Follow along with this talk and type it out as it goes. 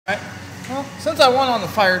Well, since I won on the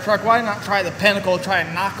fire truck, why not try the Pinnacle, try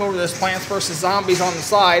and knock over this Plants vs. Zombies on the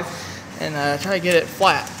side, and try to get it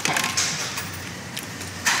flat.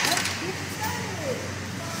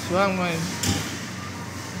 So I'm going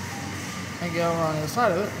to get over on the other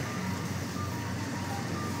side of it.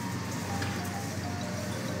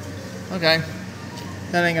 Okay,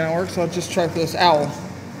 that ain't gonna work, so I'll just try for this owl.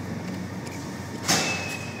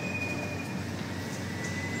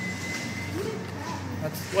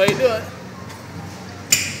 That's the way to do it.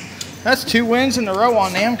 That's 2 wins in a row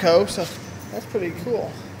on Namco, so that's pretty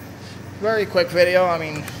cool. Very quick video, I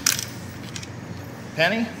mean,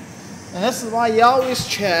 penny. And this is why you always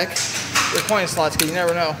check your coin slots, because you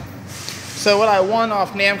never know. So what I won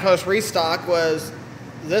off Namco's restock was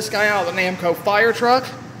this guy out of the Namco fire truck.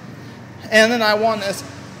 And then I won this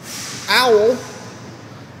owl.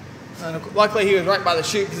 And luckily he was right by the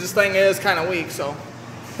chute, because this thing is kind of weak. So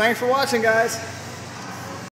thanks for watching, guys.